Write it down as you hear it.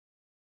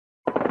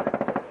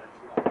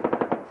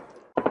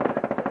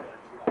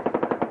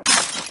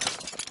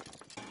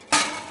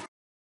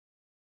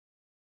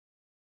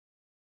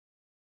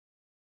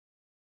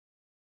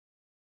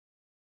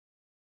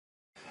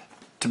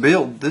To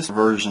build this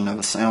version of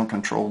a sound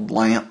controlled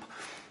lamp,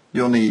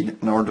 you'll need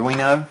an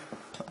Arduino,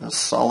 a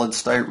solid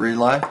state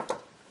relay,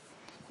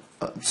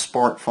 a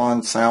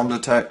Sparkfun sound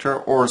detector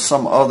or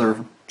some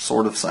other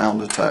sort of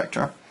sound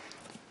detector,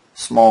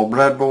 small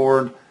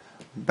breadboard,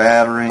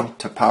 battery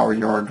to power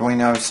your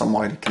Arduino, some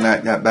way to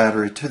connect that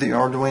battery to the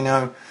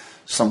Arduino,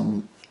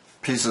 some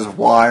pieces of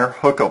wire,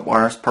 hookup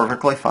wire is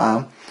perfectly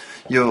fine.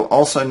 You'll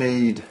also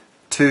need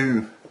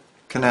two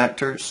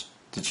connectors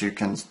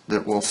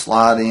that will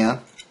slide in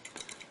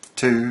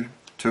to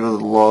two of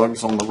the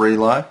lugs on the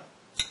relay,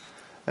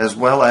 as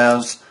well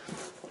as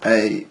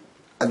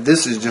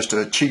this is just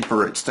a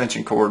cheaper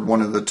extension cord,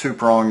 one of the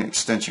two-prong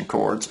extension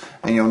cords,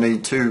 and you'll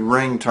need two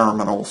ring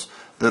terminals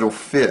that'll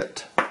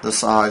fit the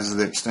size of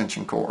the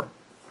extension cord.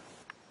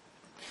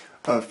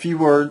 A few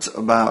words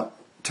about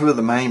two of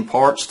the main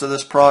parts to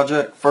this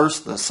project.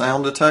 First, the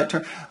sound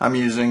detector. I'm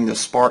using the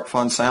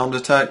Sparkfun sound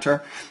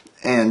detector,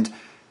 and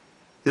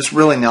it's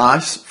really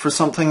nice for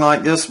something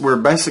like this. We're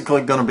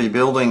basically going to be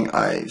building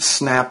a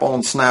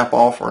snap-on,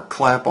 snap-off or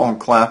clap-on,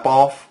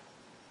 clap-off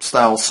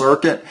style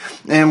circuit,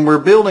 and we're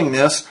building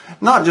this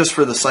not just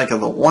for the sake of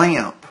the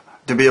lamp,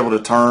 to be able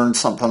to turn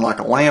something like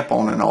a lamp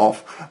on and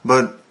off,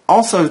 but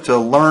also to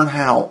learn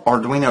how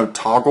Arduino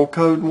toggle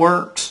code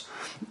works.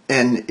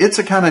 And it's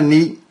a kind of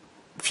neat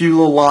few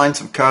little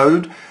lines of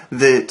code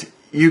that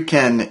you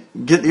can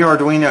get the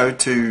Arduino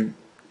to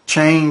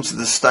change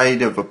the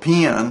state of a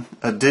pin,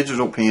 a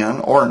digital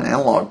pin or an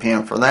analog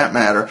pin for that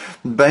matter,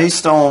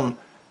 based on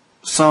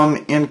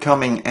some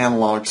incoming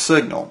analog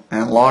signal,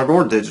 analog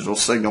or digital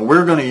signal.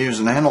 We're going to use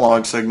an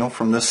analog signal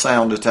from this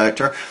sound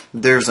detector.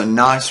 There's a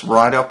nice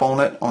write-up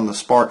on it on the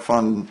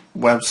Sparkfun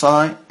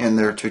website in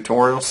their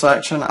tutorial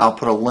section. I'll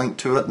put a link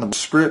to it in the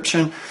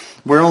description.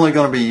 We're only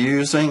going to be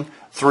using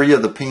 3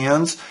 of the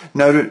pins.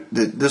 Note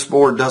that this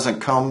board doesn't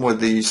come with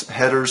these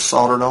headers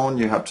soldered on.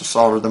 You have to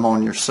solder them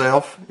on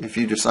yourself if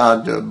you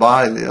decide to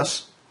buy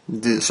this.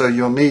 So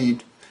you'll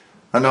need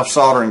enough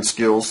soldering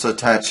skills to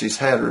attach these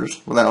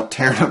headers without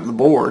tearing up the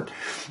board.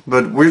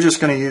 But we're just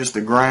going to use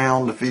the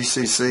ground, the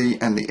VCC,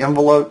 and the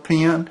envelope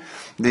pin.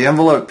 The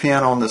envelope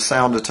pin on the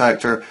sound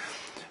detector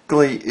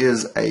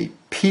is a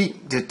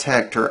peak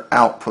detector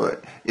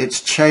output.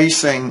 It's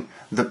chasing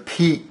the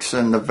peaks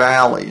and the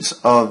valleys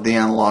of the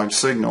analog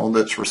signal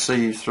that's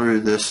received through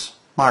this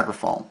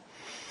microphone.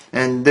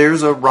 And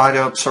there's a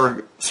write-up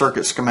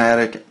circuit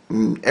schematic,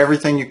 and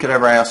everything you could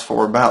ever ask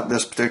for about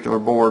this particular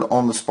board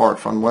on the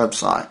Sparkfun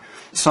website.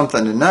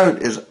 Something to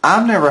note is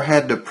I've never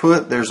had to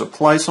there's a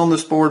place on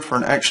this board for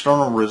an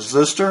external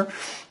resistor.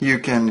 You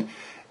can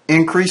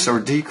increase or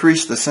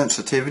decrease the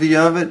sensitivity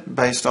of it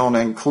based on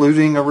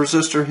including a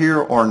resistor here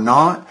or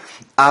not.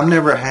 I've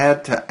never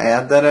had to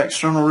add that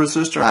external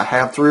resistor. I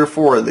have 3 or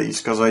 4 of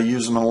these because I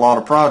use them in a lot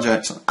of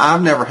projects.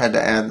 I've never had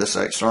to add this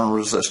external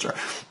resistor,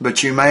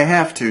 but you may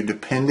have to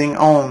depending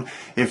on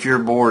if your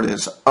board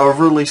is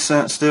overly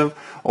sensitive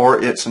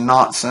or it's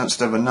not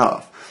sensitive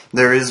enough.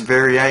 There is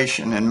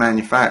variation in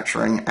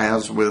manufacturing,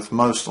 as with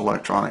most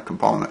electronic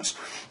components.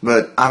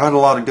 But I've had a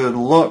lot of good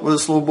luck with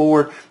this little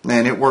board,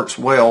 and it works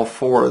well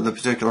for the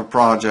particular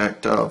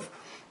project of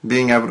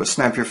being able to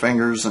snap your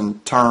fingers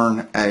and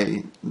turn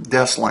a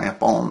desk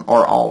lamp on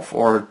or off,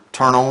 or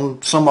turn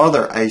on some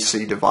other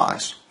AC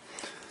device.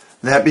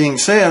 That being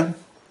said,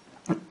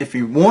 if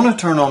you want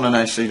to turn on an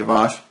AC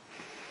device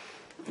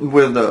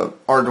with the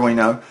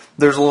Arduino,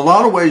 there's a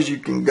lot of ways you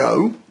can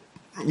go.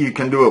 You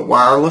can do it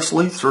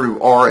wirelessly through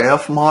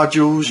RF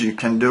modules. You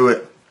can do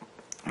it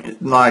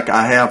like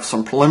I have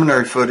some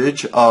preliminary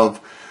footage of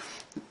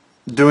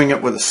doing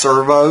it with a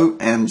servo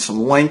and some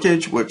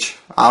linkage, which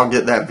I'll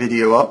get that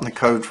video up and the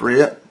code for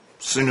it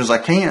as soon as I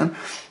can.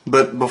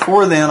 But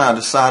before then, I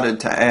decided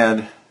to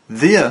add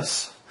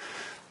this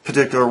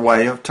particular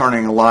way of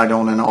turning a light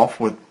on and off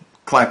with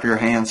clap your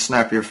hands,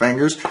 snap your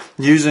fingers,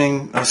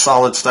 using a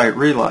solid state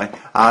relay.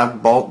 I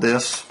bought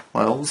this,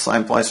 well, the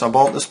same place I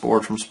bought this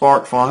board, from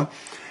Sparkfun.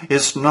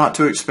 It's not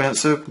too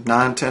expensive,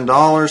 $9,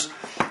 $10,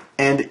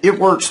 and it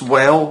works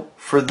well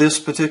for this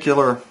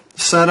particular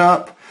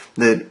setup.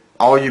 That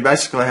all you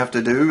basically have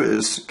to do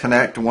is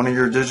connect one of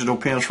your digital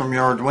pins from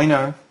your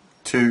Arduino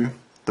to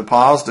the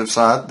positive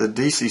side, the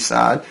DC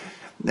side,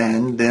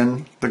 and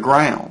then the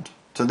ground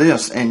to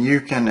this, and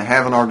you can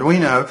have an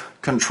Arduino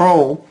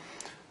control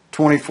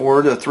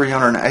 24 to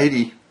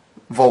 380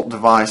 volt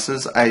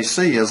devices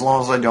AC, as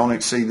long as they don't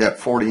exceed that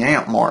 40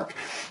 amp mark.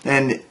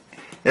 And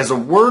as a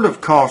word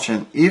of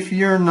caution, if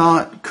you're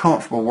not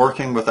comfortable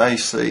working with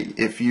AC,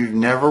 if you've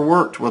never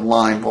worked with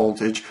line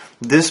voltage,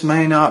 this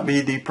may not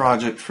be the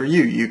project for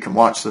you. You can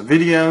watch the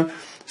video,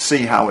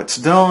 see how it's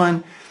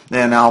done,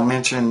 then I'll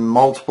mention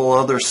multiple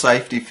other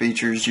safety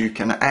features you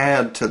can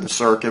add to the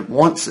circuit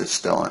once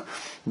it's done.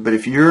 But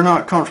if you're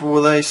not comfortable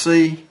with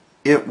AC,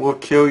 it will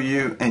kill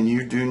you, and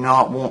you do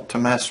not want to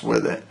mess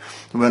with it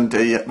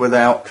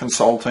without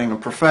consulting a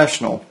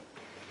professional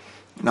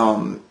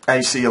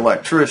AC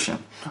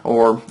electrician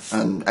or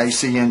an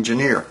AC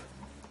engineer.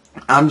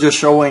 I'm just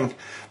showing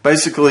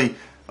basically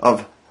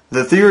of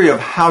the theory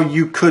of how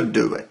you could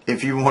do it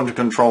if you want to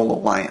control a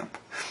lamp.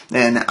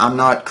 And I'm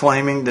not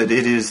claiming that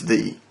it is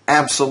the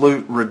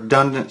absolute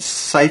redundant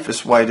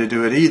safest way to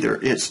do it either.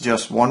 It's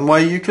just one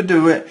way you could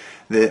do it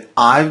that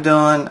I've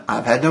done.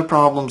 I've had no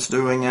problems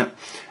doing it,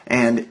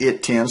 and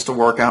it tends to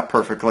work out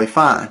perfectly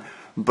fine.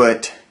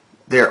 But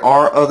there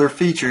are other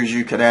features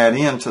you could add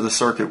into the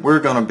circuit we're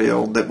going to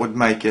build that would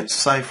make it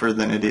safer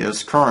than it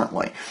is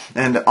currently.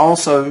 And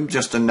also,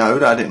 just a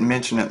note, I didn't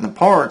mention it in the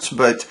parts,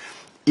 but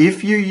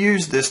if you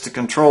use this to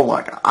control,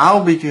 like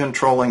I'll be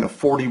controlling a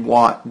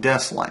 40-watt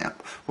desk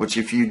lamp, which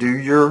if you do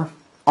your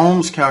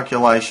ohms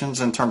calculations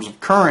in terms of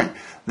current,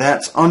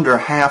 that's under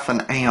half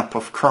an amp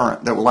of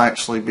current that will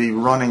actually be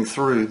running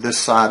through this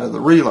side of the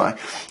relay.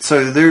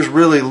 So there's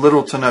really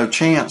little to no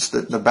chance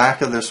that the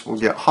back of this will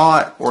get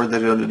hot or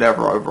that it would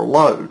ever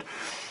overload.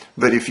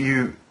 But if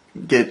you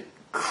get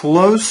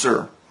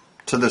closer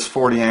to this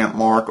 40 amp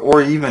mark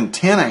or even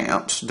 10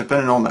 amps,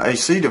 depending on the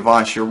AC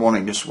device you're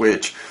wanting to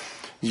switch,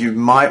 you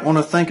might want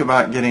to think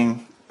about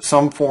getting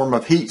some form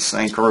of heat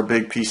sink or a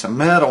big piece of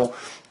metal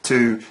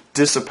to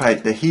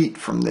dissipate the heat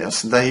from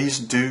this. These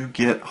do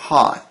get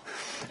hot.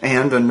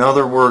 And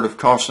another word of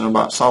caution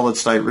about solid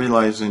state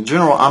relays in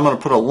general, I'm going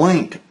to put a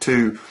link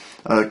to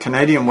a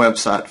Canadian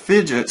website,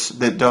 Fidgets,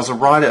 that does a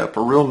write-up,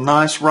 a real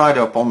nice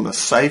write-up on the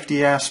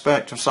safety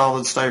aspect of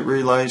solid state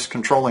relays,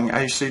 controlling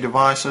AC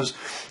devices,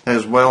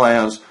 as well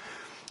as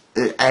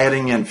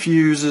adding in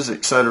fuses,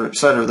 etc.,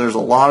 etc. There's a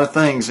lot of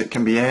things that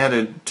can be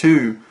added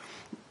to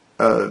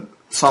a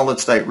solid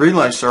state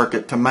relay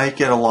circuit to make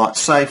it a lot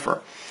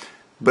safer.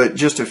 But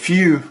just a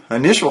few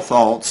initial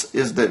thoughts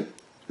is that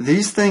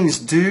these things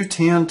do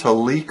tend to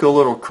leak a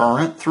little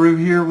current through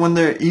here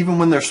even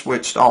when they're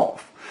switched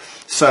off.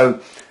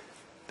 So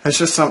that's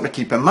just something to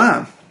keep in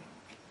mind,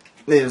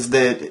 is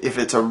that if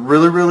it's a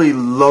really, really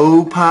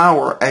low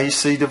power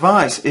AC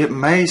device, it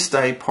may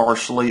stay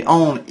partially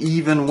on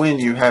even when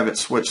you have it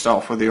switched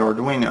off with the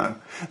Arduino.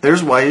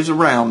 There's ways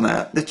around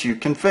that you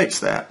can fix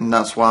that, and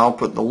that's why I'll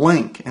put the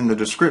link in the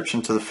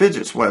description to the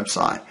Fidgets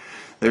website.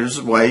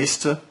 There's ways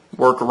to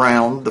work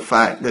around the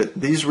fact that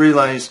these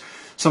relays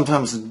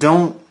sometimes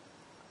don't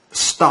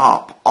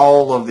stop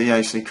all of the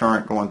AC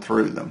current going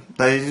through them.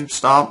 They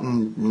stop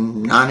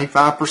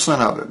 95%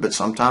 of it, but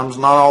sometimes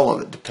not all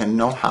of it,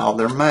 depending on how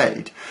they're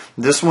made.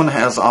 This one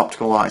has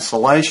optical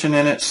isolation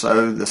in it,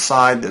 so the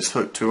side that's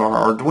hooked to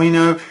our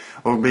Arduino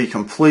will be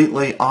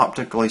completely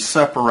optically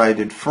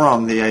separated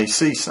from the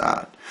AC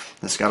side.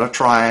 It's got a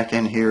triac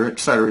in here,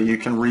 etc. You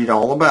can read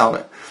all about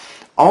it.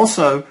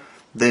 Also,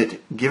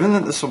 that given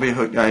that this will be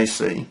hooked to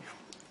AC,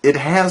 it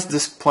has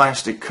this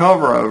plastic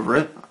cover over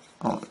it.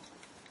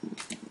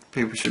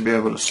 People should be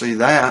able to see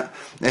that.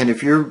 And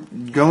if you're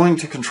going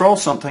to control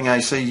something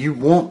AC, you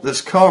want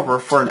this cover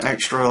for an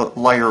extra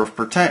layer of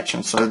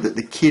protection so that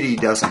the kitty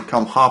doesn't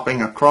come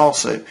hopping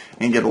across it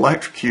and get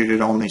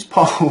electrocuted on these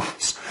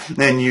poles,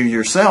 and you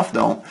yourself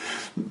don't.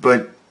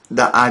 But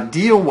the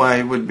ideal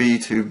way would be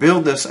to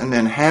build this and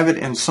then have it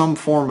in some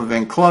form of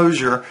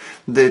enclosure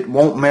that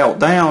won't melt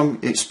down,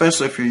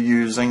 especially if you're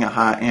using a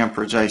high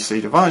amperage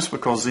AC device,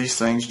 because these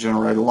things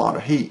generate a lot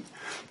of heat.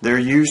 They're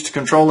used to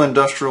control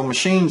industrial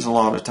machines a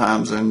lot of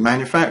times in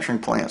manufacturing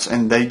plants,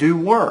 and they do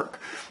work,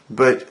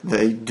 but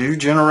they do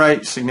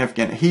generate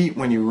significant heat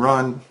when you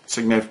run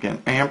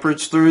significant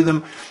amperage through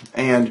them,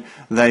 and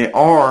there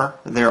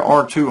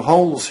are two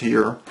holes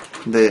here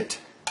that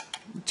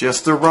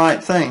just the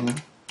right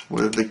thing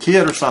with the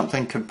kid or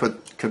something could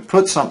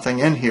put something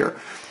in here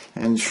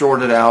and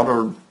short it out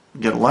or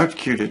get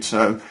electrocuted.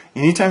 So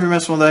anytime you're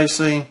messing with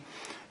AC,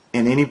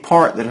 in any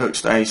part that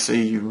hooks to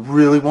AC, you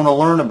really want to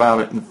learn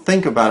about it and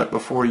think about it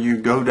before you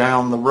go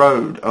down the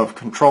road of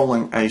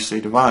controlling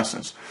AC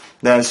devices.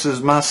 This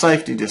is my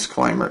safety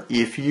disclaimer.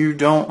 If you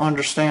don't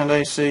understand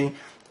AC,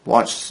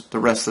 watch the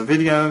rest of the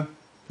video,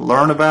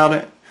 learn about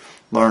it,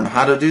 learn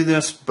how to do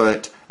this,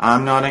 but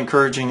I'm not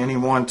encouraging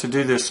anyone to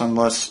do this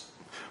unless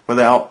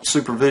without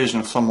supervision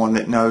of someone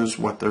that knows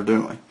what they're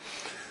doing.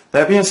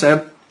 That being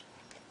said,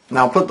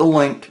 now I'll put the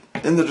link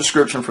in the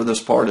description for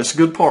this part. It's a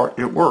good part.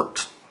 It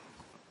works.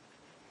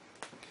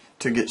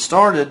 To get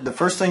started, the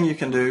first thing you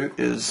can do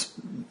is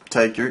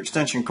take your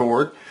extension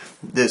cord.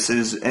 This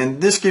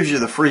gives you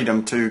the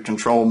freedom to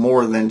control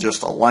more than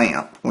just a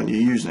lamp when you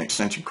use an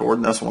extension cord.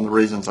 And that's one of the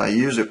reasons I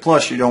use it.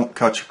 Plus, you don't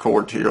cut your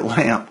cord to your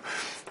lamp.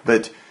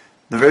 But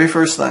the very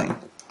first thing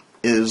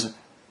is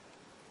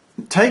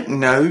take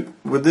note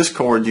with this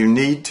cord, you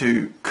need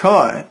to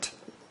cut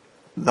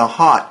the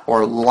hot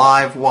or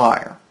live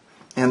wire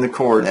in the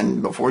cord,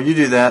 and before you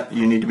do that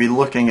you need to be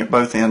looking at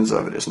both ends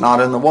of it. It's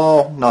not in the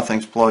wall,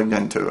 nothing's plugged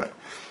into it,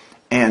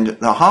 and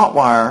the hot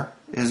wire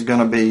is going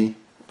to be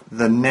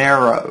the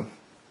narrow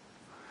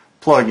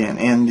plug-in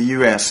in the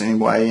US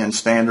anyway, and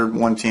standard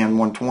 110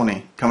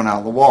 120 coming out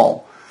of the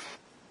wall.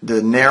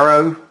 The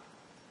narrow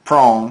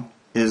prong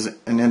is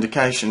an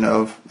indication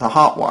of the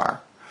hot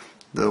wire.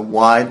 The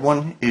wide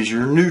one is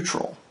your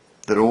neutral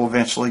that will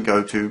eventually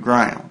go to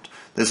ground.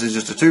 This is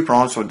just a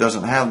two-prong, so it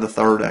doesn't have the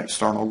third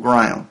external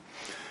ground.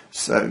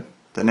 So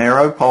the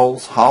narrow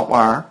poles, hot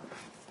wire,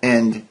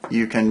 And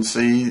you can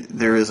see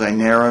there is a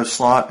narrow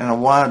slot and a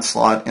wide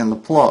slot in the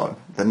plug.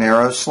 The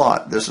narrow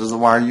slot, this is the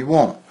wire you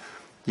want.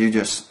 You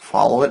just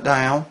follow it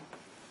down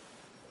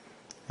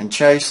and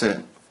chase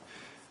it,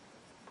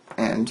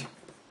 and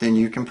then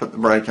you can put the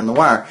break in the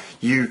wire.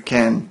 You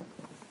can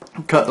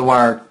cut the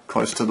wire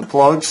close to the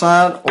plug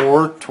side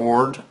or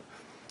toward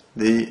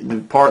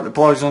the part that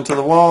plugs into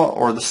the wall,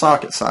 or the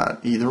socket side.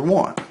 Either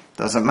one,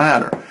 doesn't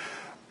matter.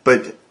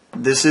 But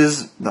this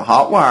is the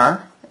hot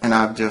wire, and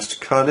I've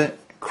just cut it,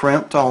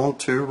 crimped on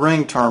to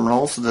ring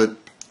terminals that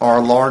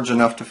are large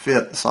enough to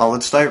fit the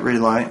solid state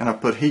relay, and I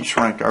put heat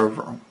shrink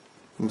over them.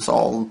 That's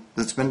all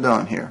that's been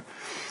done here.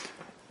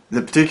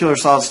 The particular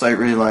solid state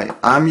relay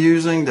I'm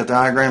using, the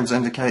diagrams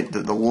indicate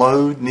that the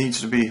load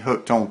needs to be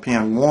hooked on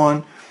pin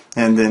 1,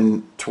 and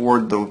then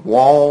toward the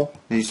wall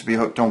needs to be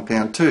hooked on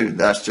pin 2.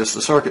 That's just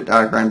the circuit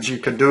diagrams. You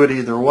could do it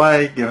either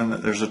way, given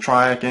that there's a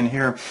triac in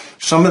here.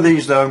 Some of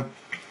these, though,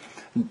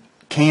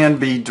 can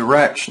be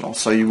directional,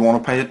 so you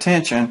want to pay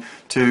attention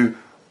to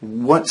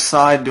what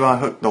side do I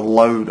hook the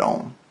load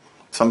on.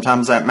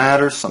 Sometimes that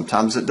matters,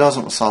 sometimes it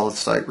doesn't with solid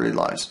state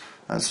relays.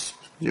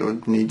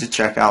 You'll need to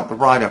check out the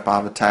write-up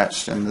I've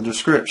attached in the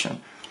description.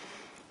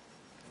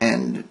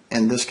 And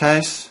in this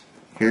case,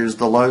 here's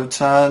the load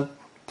side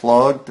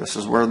plug. This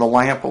is where the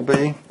lamp will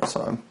be.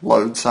 So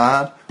load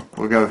side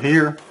will go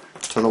here.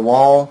 To the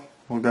wall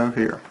will go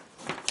here.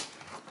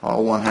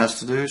 All one has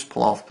to do is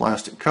pull off the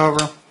plastic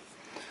cover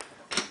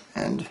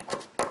and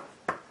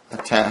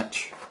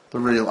attach the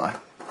relay.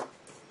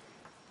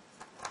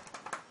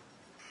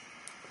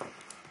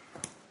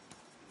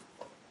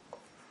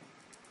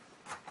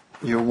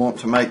 You'll want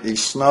to make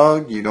these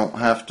snug. You don't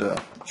have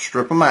to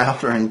strip them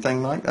out or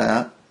anything like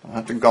that. You don't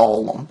have to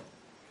gall them.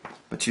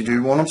 But you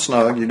do want them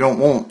snug. You don't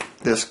want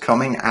this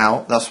coming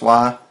out. That's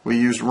why we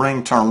use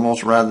ring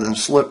terminals rather than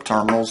slip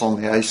terminals on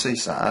the AC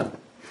side.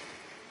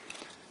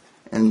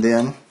 And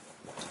then,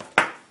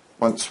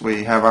 once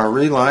we have our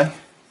relay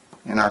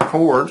and our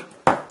cord,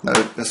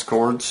 note this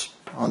cord's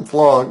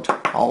unplugged.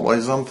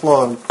 Always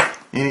unplug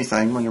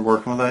anything when you're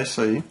working with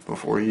AC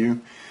before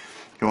you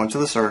go into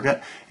the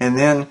circuit. And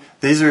then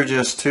these are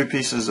just two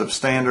pieces of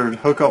standard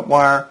hookup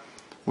wire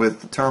with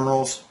the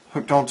terminals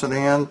hooked onto the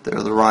end.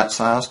 They're the right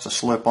size to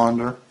slip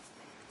under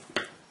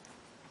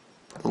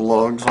the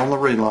lugs on the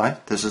relay.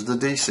 This is the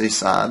DC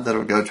side that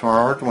will go to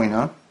our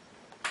Arduino.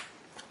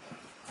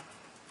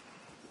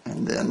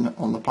 And then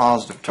on the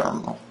positive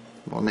terminal,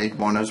 we'll need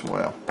one as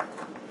well.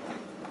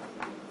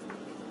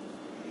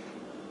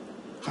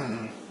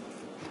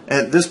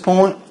 At this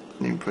point,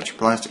 you can put your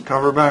plastic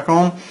cover back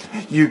on.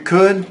 You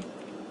could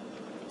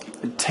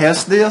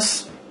test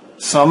this.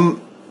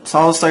 Some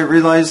solid state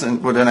relays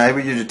would enable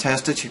you to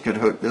test it. You could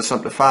hook this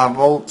up to 5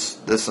 volts,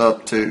 this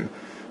up to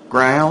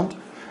ground,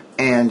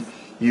 and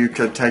you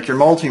could take your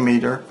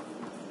multimeter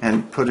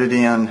and put it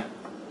in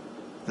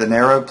the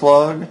narrow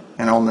plug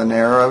and on the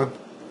narrow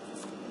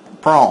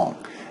prong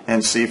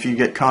and see if you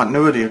get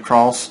continuity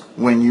across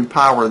when you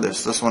power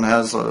this. This one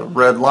has a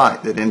red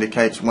light that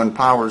indicates when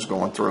power is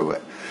going through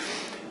it.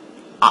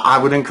 I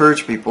would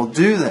encourage people to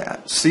do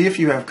that. See if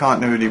you have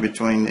continuity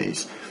between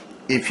these.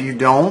 If you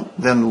don't,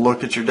 then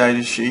look at your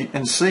data sheet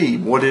and see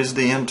what is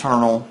the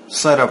internal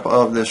setup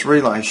of this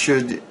relay.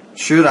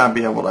 Should I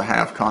be able to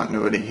have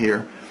continuity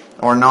here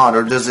or not,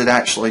 or does it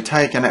actually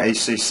take an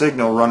AC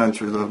signal running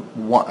through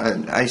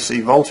the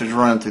AC voltage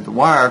running through the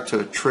wire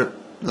to trip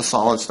the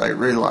solid state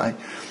relay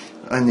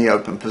in the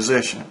open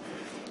position?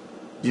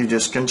 You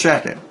just can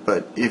check it.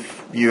 But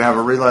if you have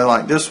a relay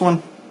like this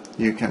one,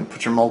 you can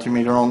put your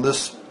multimeter on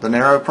the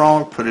narrow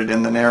prong, put it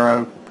in the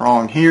narrow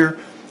prong here,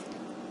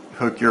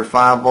 hook your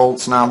 5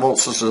 volts, 9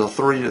 volts. This is a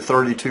 3 to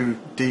 32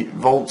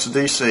 volts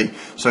DC.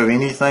 So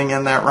anything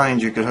in that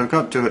range you could hook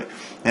up to it,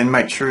 and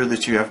make sure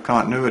that you have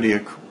continuity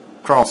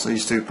across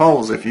these two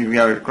poles. If you've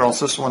got it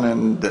across this one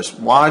and this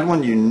wide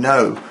one, you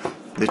know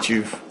that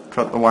you've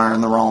cut the wire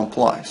in the wrong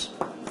place.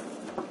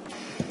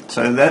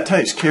 So that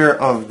takes care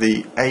of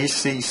the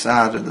AC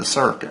side of the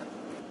circuit.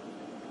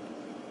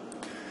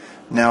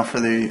 Now for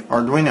the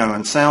Arduino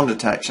and sound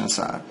detection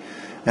side.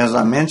 As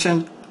I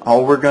mentioned,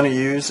 all we're going to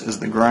use is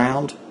the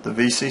ground, the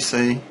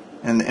VCC,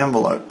 and the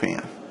envelope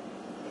pin.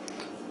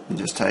 You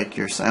just take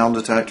your sound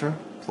detector,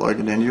 plug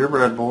it into your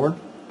breadboard,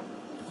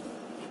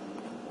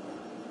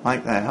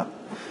 like that.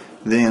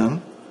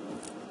 Then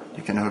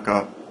you can hook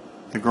up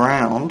the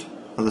ground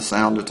of the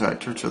sound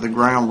detector to the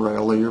ground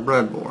rail of your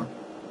breadboard.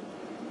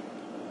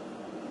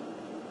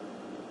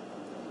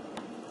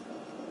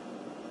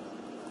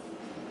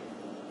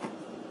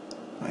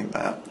 Like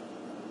that.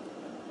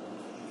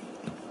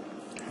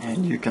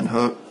 And you can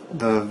hook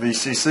the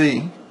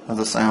VCC of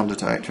the sound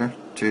detector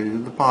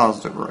to the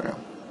positive rail.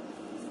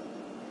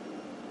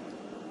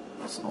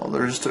 That's all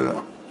there is to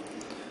it.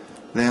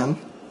 Then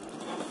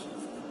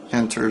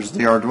enters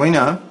the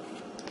Arduino,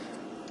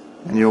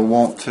 and you'll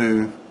want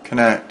to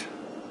connect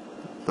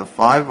the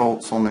 5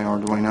 volts on the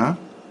Arduino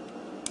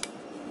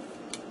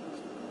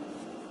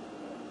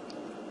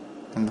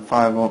and the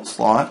 5 volt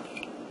slot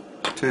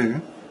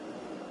to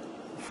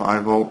the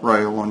 5 volt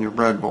rail on your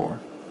breadboard.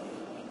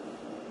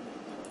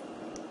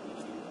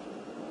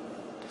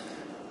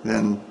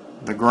 then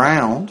the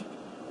ground,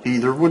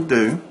 either would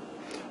do,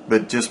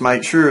 but just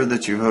make sure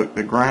that you hook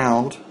the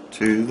ground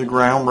to the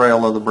ground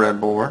rail of the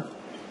breadboard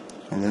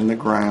and then the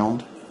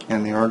ground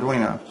in the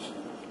Arduino,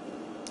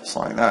 just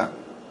like that.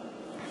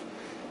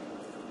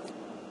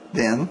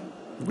 Then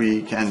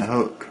we can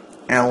hook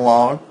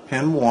analog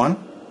pin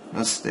 1,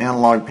 that's the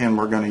analog pin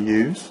we're going to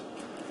use,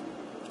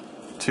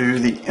 to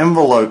the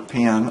envelope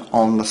pin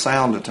on the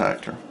sound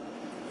detector.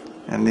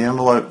 And the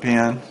envelope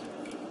pin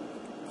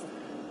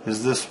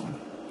is this one.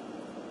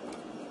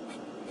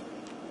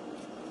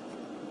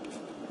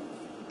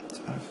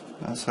 So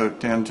that's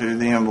hooked into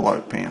the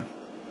envelope pin,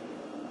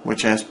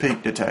 which has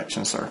peak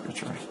detection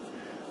circuitry.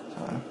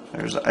 So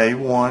there's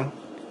A1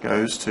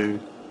 goes to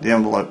the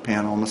envelope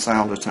pin on the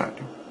sound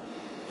detector.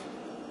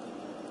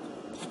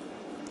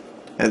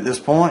 At this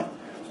point,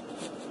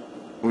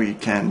 we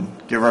can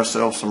give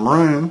ourselves some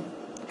room,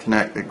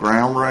 connect the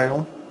ground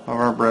rail of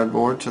our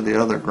breadboard to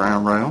the other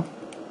ground rail,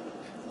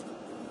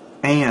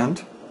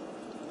 and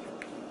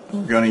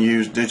we're going to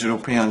use digital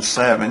pin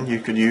 7. You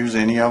could use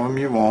any of them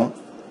you want,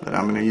 but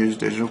I'm going to use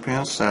digital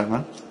pin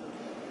 7.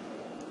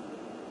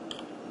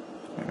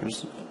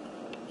 There's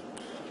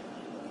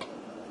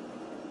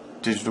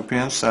digital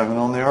pin 7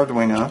 on the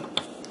Arduino,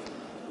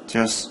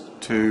 just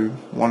to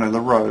one of the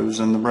rows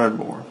in the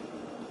breadboard.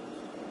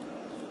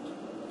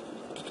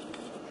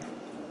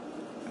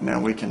 Now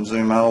we can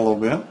zoom out a little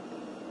bit.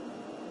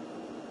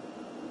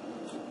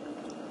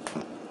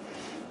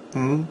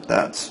 And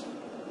that's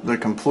the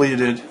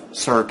completed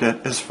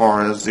circuit as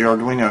far as the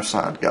Arduino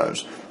side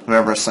goes. We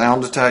have our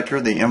sound detector.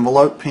 The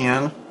envelope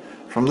pin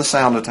from the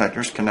sound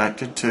detector is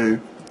connected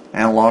to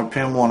analog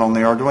pin 1 on the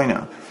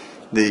Arduino.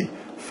 The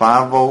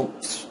 5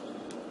 volts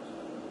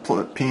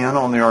pin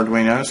on the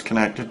Arduino is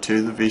connected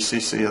to the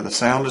VCC of the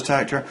sound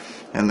detector,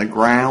 and the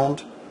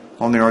ground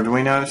on the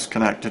Arduino is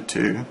connected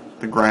to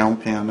the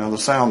ground pin of the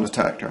sound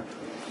detector.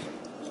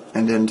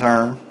 And in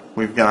turn,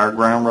 we've got our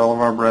ground rail of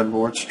our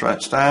breadboard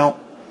stretched out,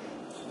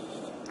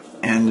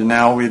 and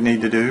now all we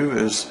need to do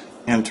is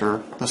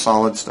enter the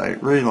solid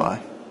state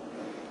relay.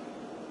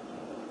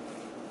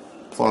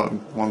 Plug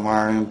one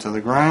wire into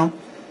the ground,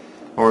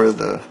 or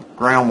the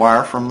ground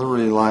wire from the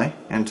relay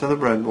into the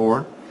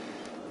breadboard,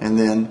 and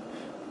then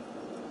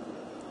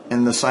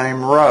in the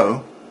same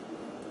row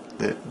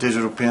that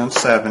digital pin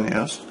 7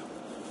 is,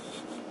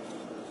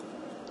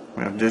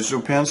 we have digital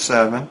pin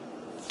 7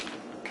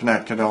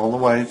 connected all the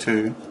way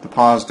to the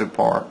positive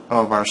part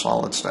of our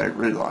solid state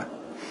relay.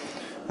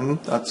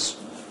 And that's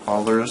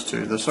all there is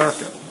to the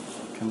circuit.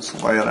 You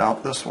can lay it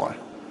out this way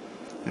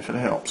if it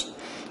helps.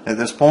 At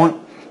this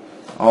point,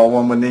 all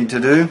one would need to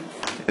do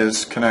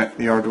is connect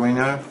the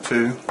Arduino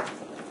to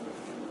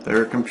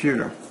their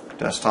computer,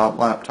 desktop,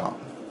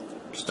 laptop,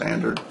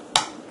 standard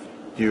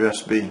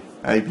USB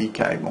AB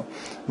cable.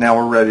 Now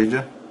we're ready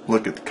to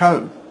look at the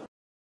code.